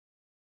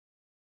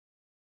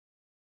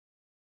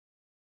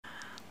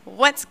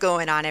What's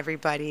going on,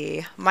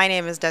 everybody? My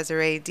name is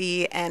Desarae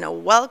Dee,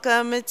 and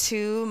welcome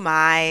to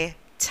my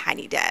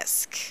tiny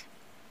desk.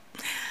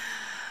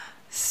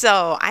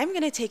 So, I'm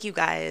going to take you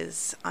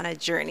guys on a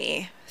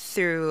journey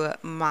through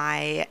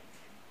my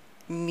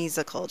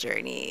musical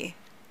journey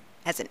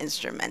as an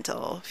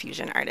instrumental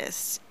fusion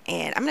artist.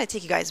 And I'm going to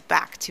take you guys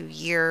back to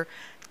year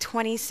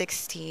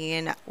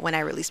 2016 when I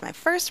released my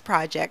first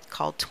project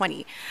called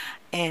 20.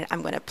 And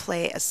I'm going to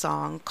play a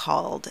song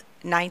called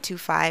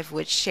 925,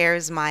 which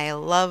shares my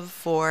love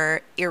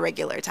for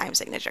irregular time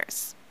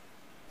signatures.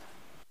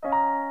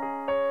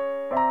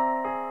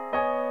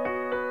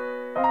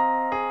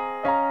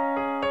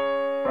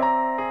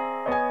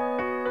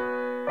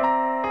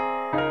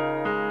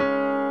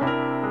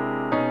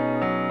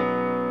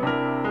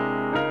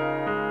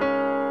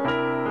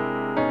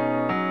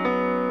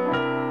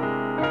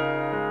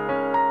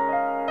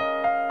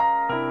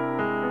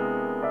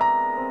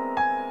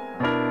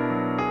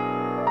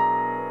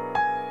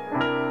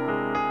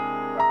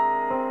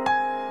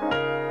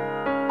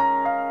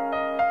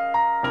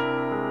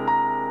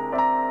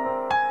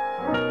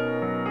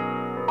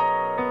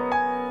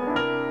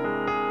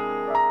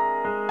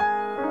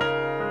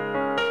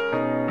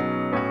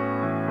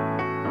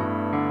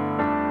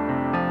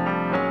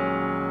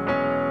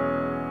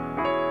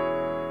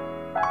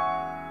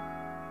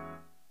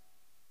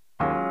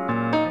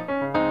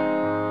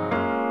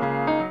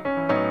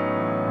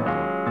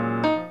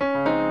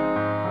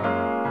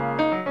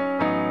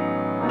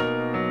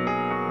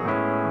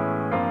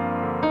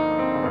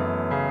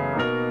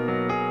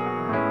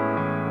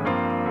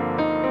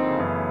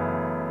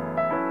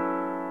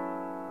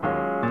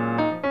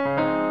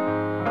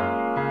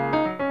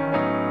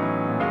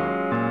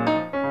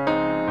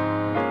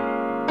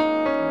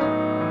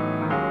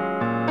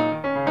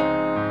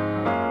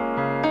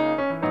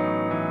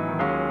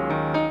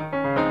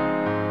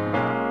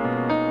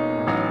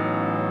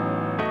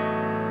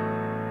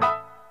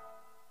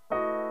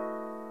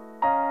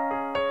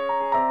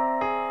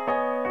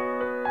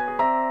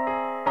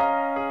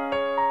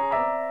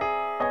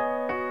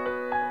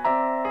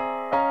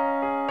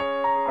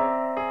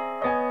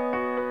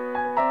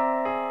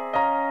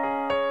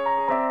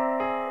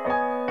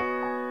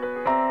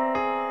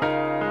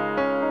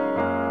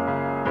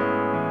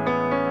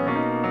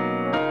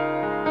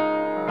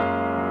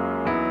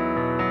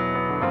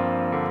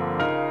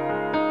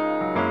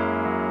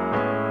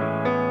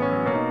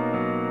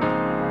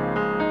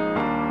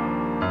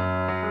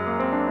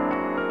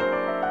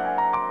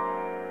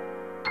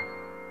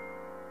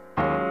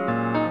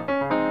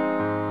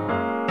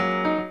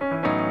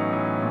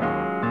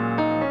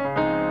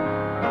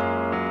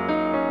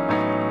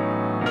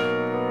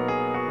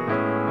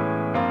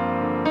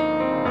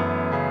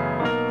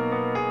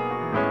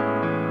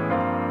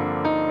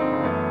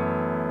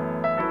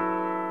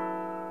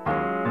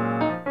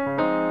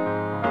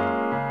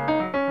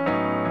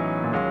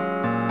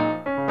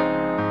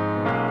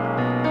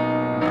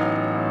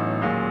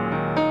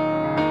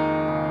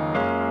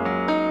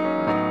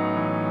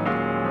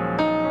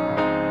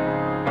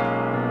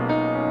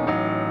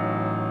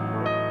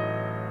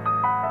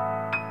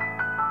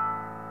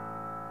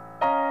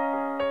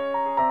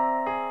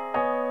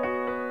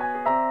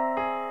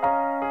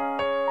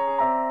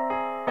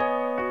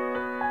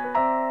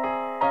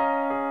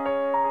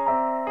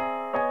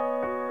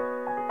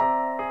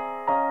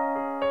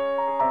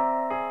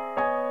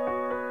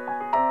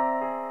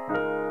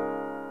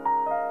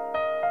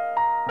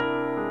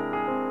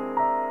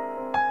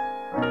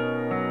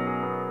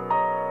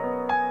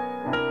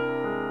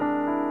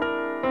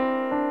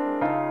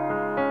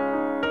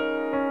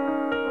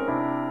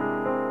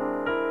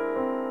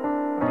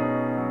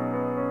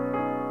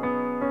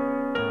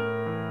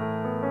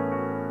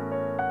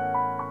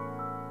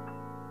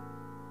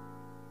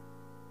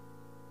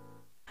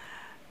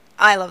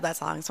 I love that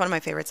song. It's one of my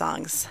favorite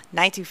songs,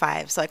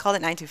 925. So I called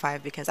it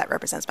 925 because that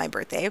represents my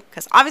birthday.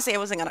 Because obviously I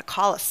wasn't going to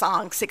call a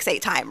song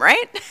 6/8 time,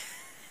 right?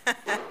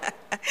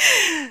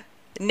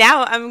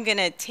 Now I'm going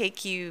to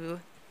take you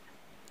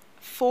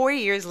 4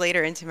 years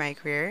later into my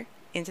career,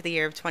 into the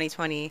year of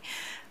 2020,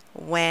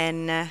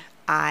 when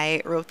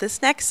I wrote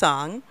this next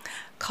song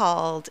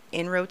called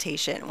In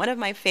Rotation, one of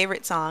my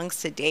favorite songs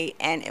to date.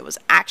 And it was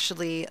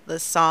actually the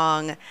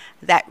song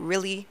that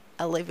really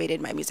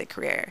elevated my music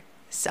career.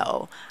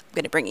 So I'm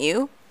going to bring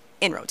you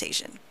In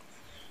Rotation.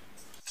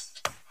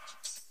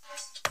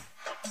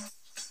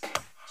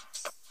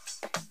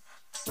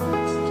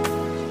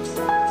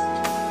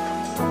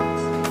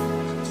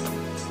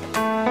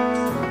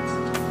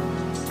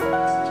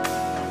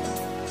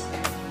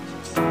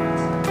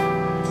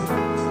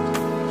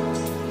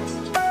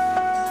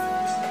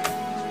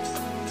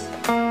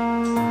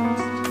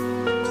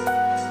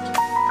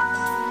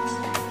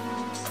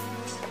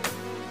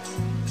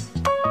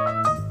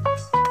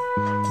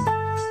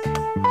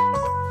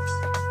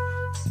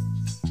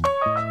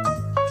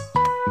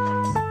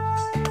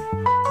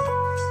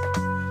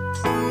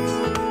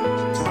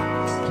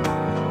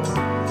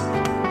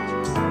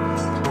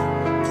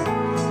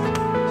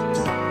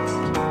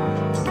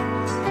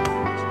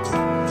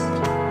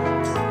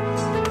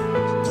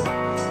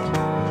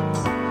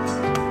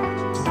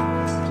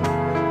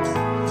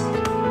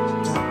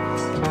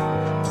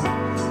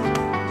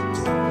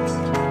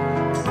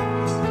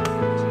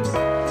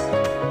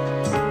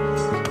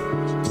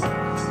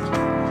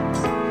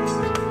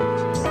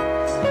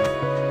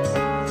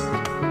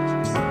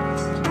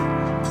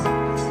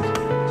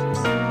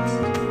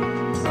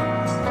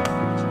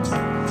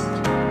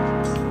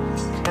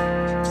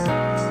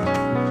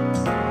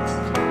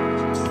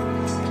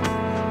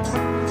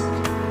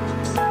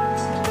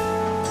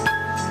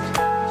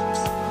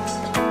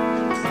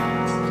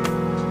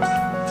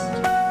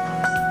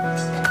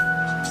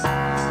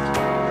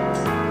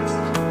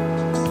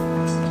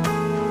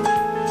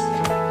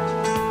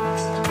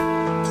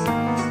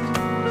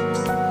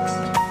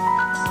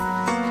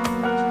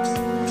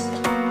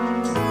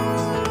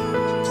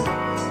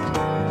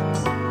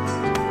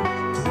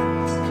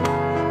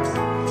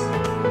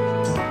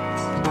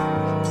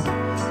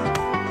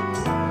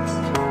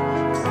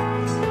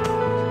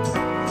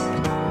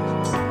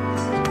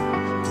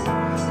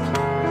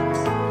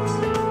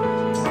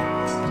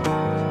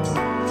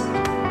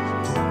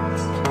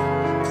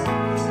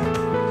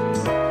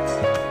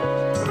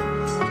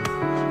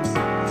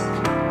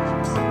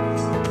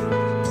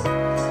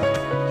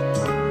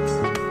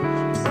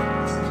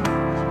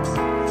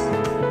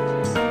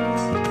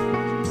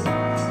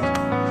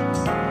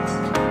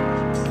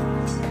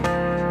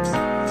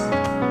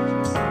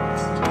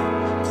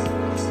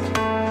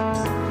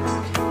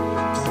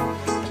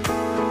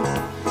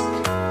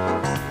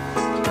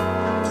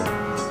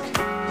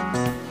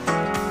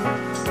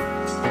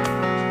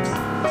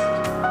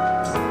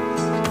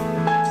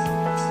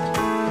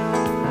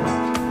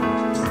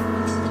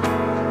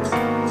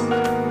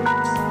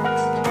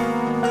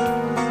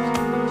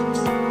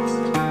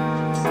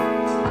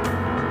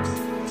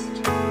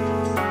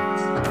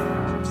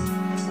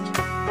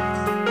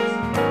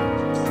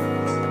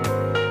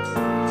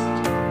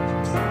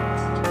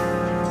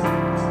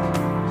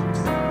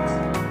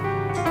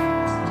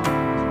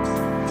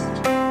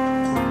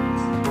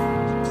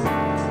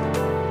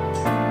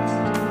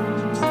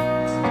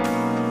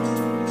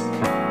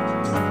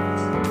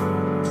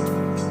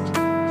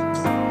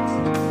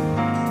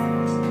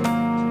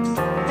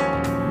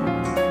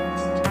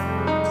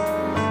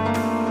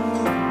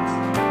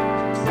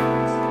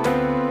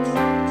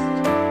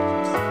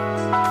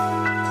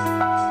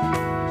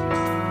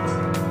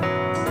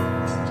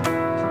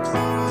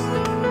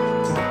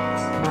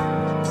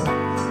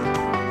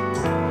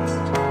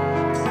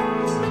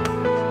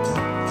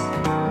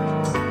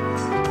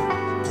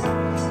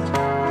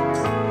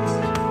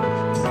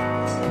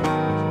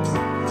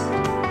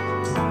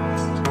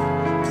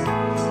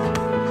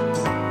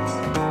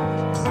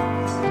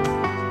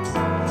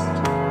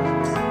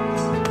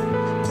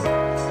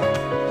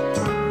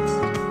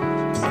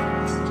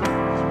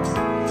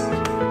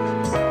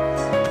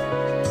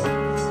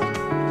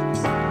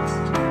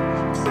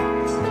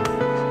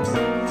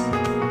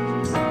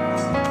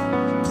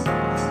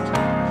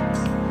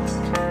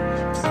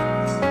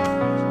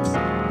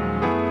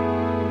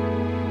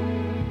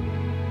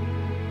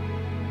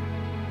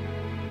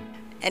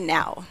 And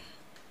now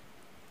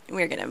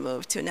we're going to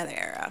move to another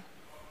era,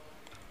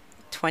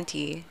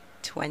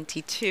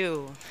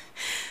 2022.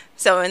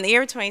 So in the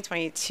year of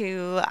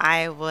 2022,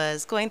 I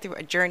was going through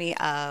a journey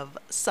of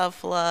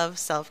self-love,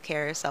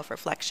 self-care,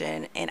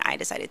 self-reflection, and I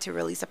decided to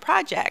release a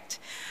project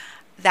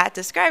that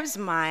describes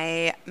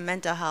my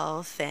mental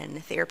health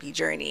and therapy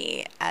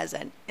journey as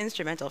an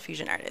instrumental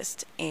fusion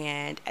artist.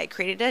 And I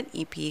created an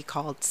EP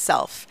called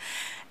Self.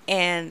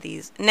 And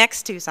these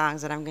next two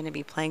songs that I'm going to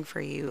be playing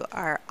for you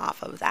are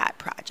off of that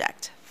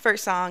project.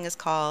 First song is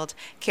called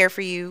Care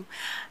for You,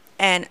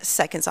 and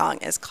second song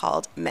is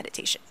called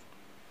Meditation.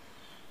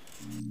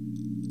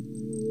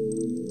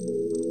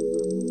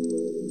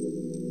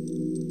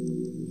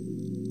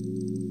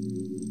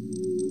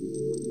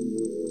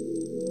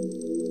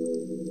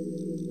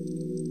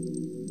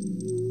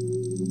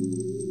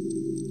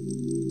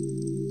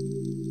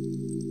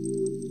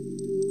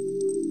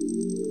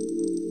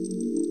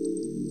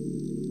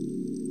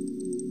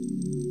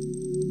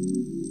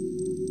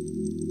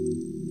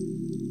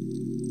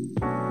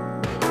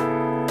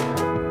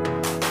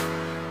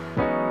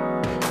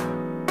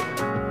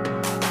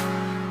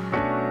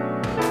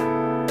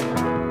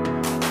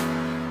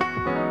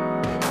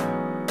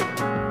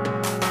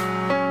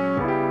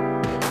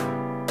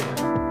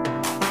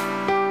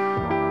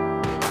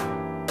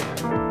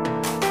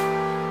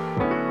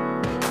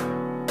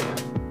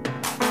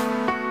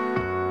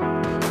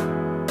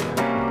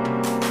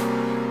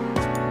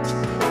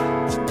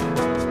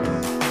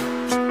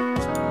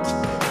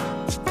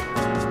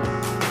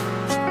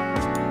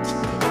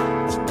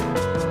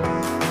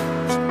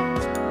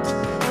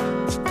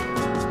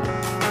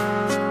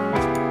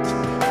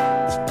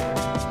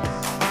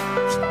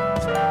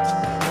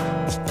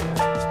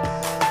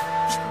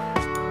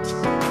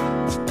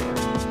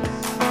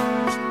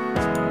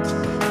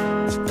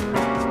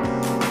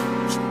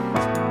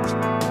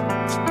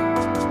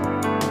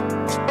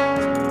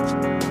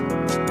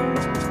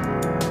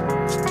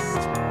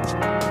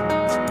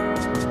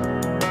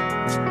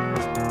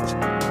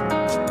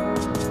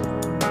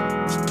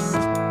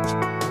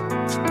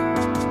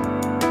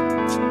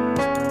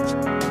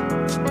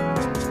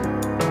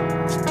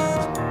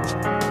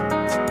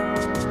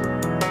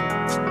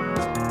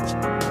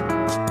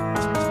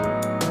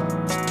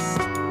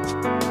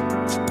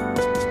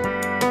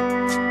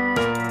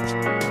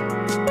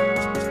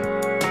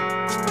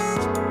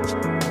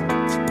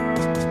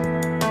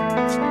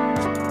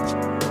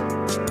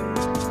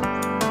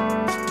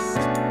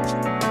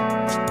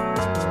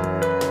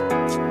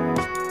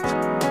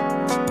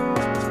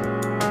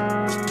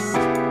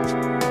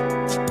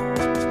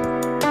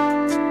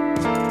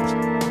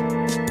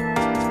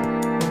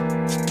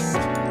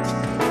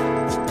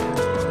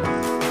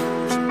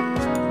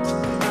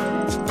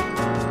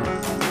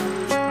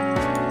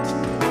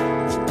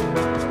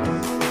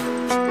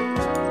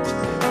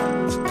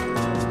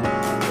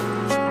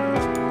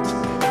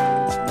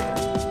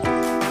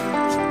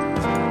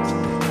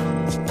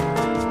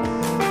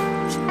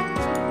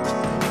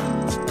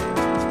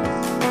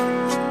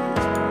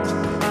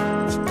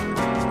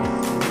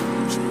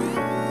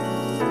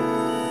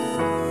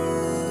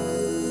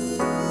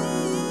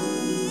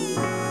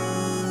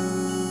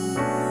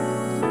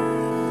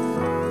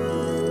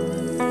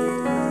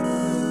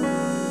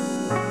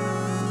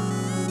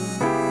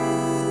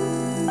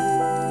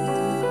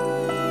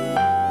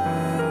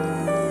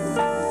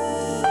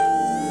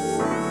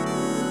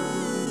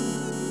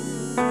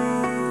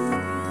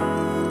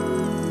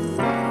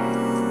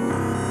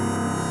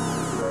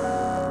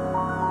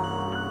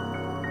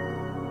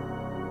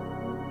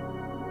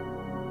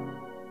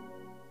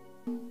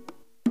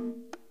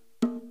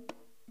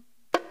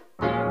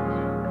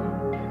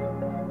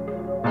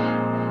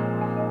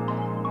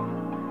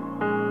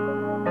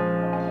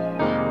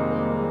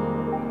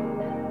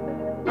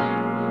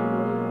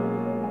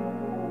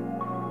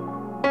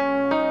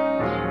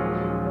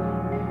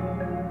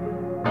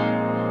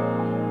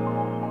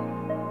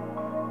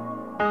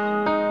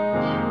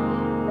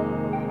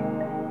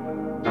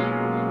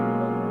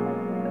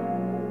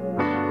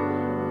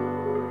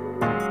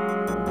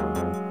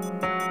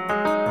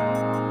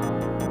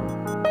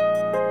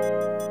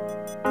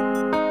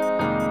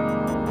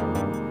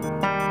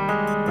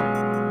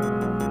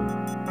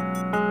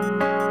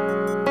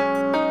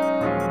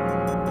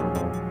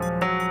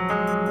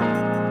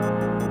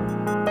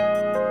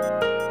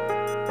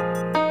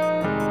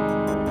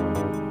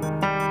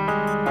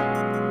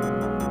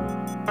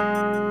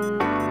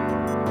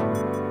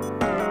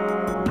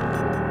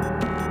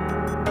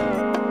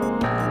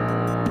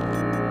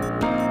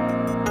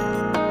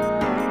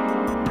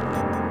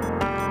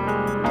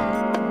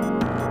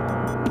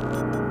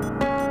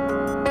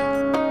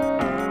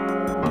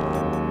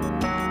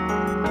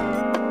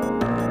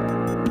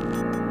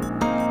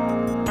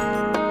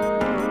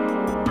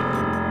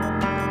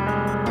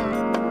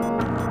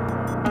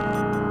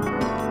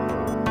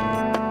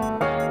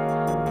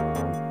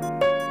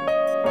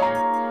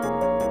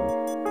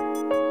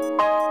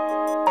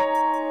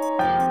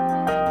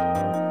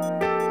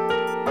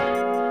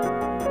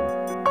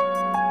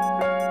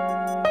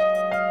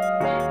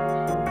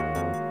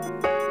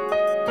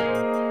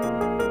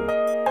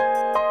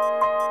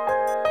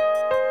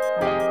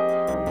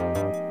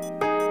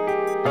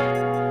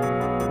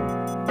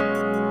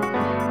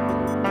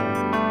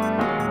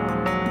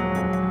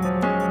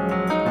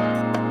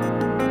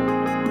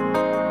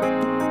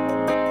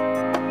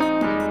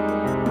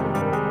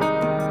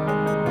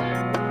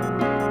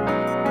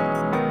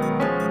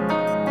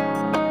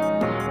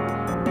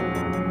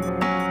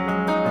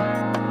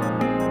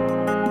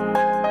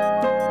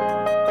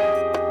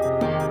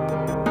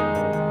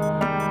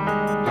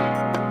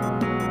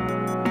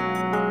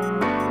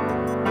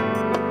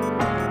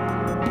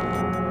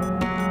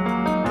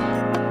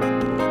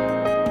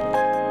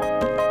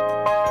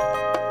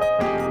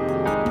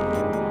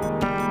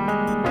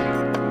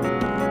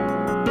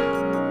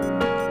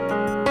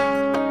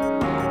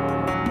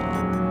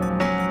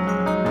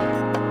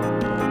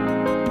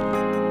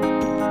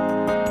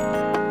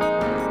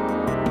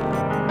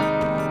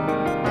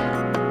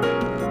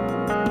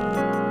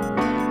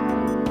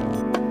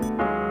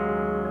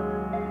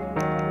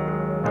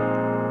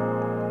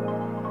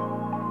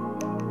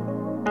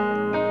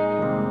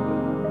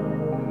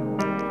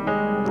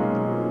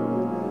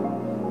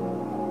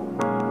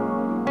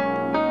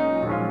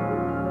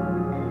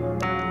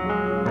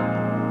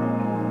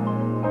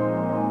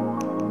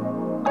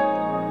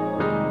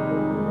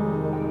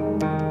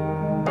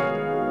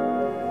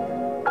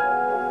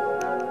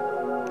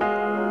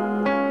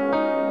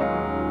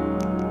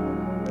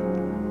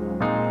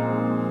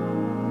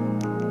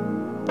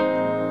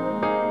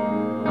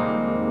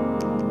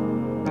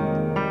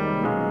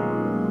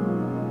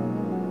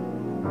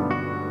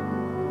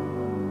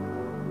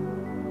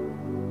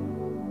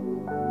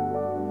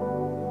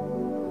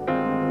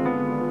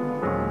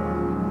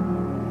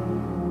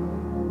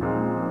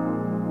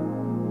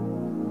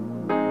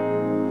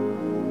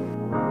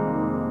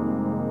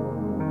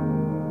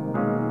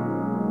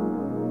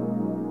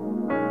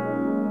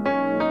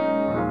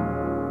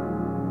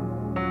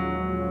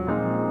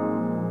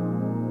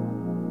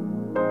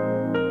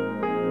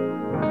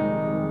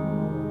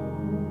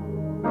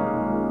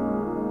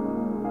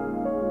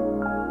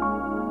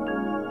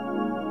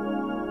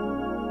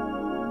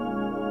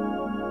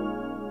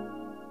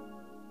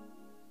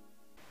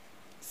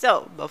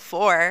 So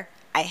before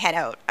I head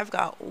out, I've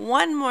got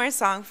one more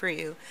song for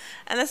you.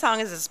 And the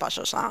song is a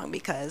special song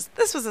because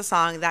this was a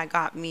song that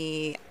got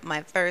me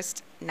my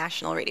first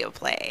national radio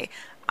play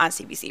on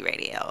CBC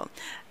Radio.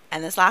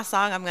 And this last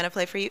song I'm going to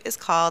play for you is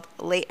called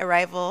Late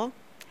Arrival.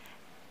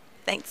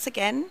 Thanks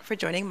again for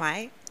joining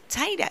my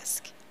Tiny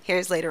Desk.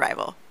 Here's Late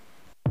Arrival.